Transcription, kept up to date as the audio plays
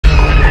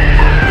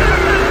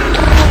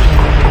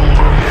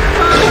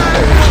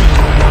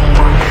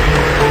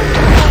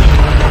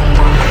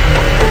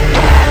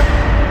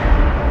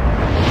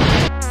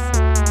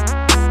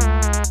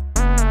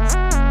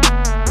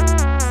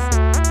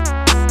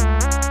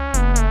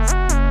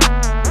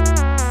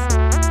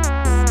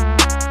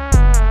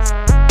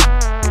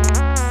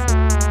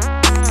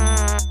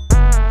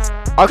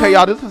Okay,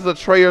 y'all, this is a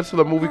trailer to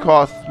the movie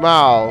called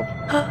Smile.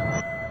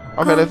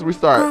 Okay, let's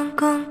restart.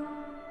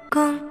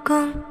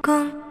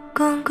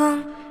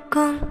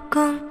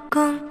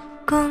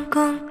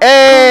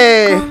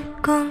 Hey!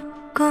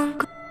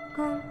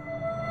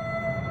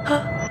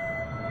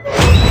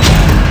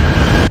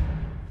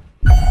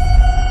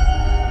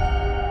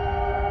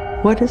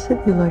 What is it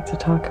you like to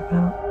talk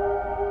about?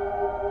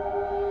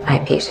 My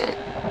patient.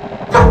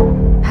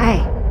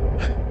 Hi.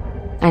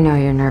 I know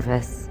you're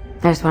nervous.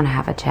 I just want to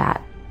have a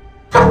chat.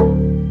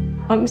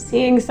 I'm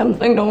seeing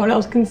something no one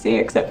else can see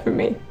except for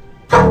me.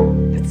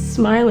 It's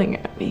smiling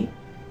at me.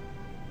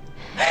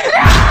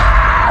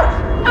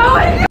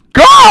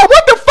 God,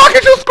 what the fuck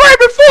is you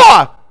screaming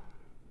for?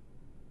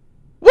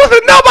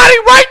 Wasn't nobody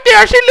right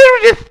there? She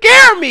literally just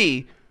scared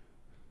me.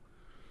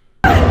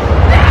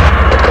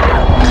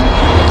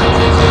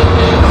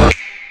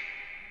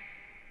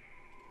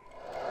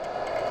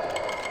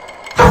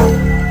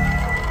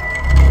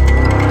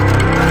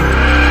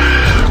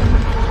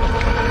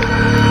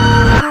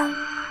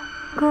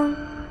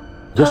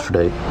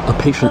 Yesterday, a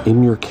patient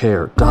in your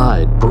care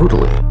died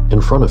brutally in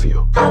front of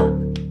you.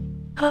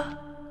 I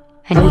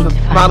need to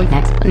find an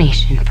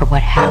explanation for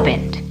what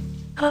happened.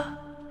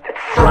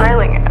 It's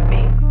smiling at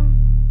me.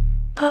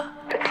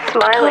 It's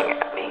smiling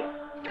at me.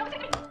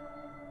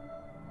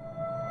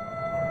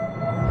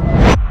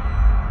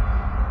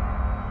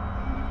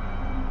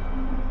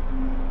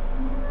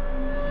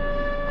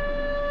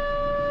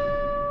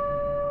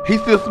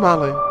 He's still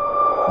smiling.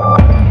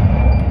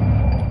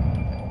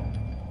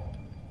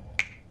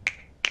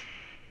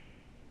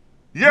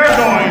 You're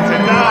going to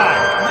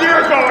die!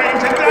 You're going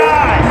to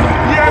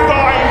die! You're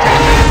going to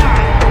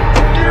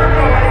die! You're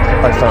going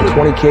to die! I found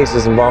 20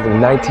 cases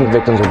involving 19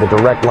 victims with a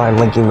direct line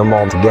linking them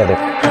all together.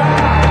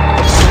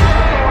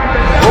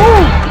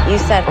 You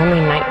said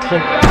only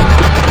 19.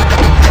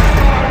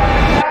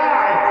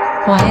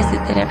 Why is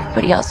it that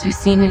everybody else who's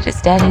seen it is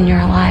dead and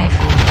you're alive?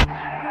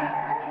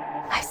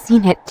 I've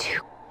seen it too.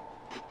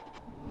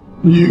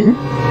 You?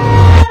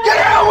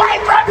 Get away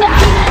from me!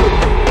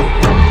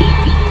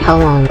 How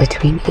long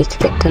between each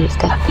victim's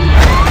death?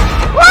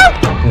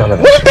 What? None of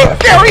What this. the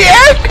scary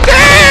ass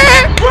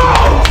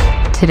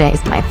shit?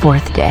 Today's my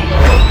 4th day.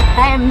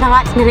 I am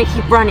not gonna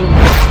keep running.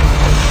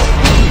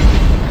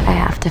 I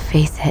have to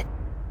face it.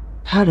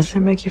 How does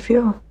it make you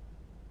feel?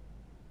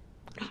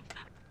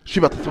 She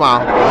about to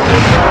smile.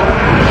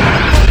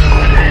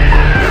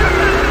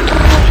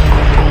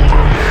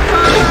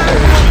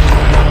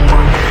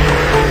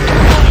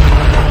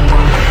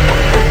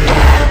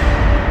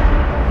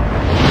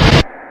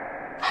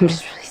 I'm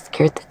just really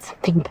scared that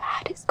something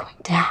bad is going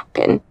to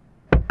happen.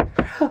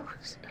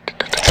 Rose.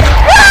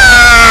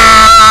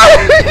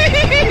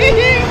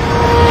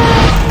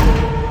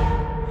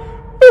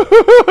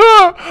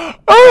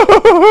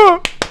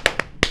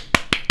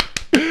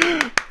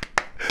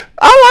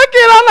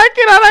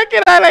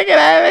 I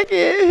like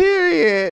it.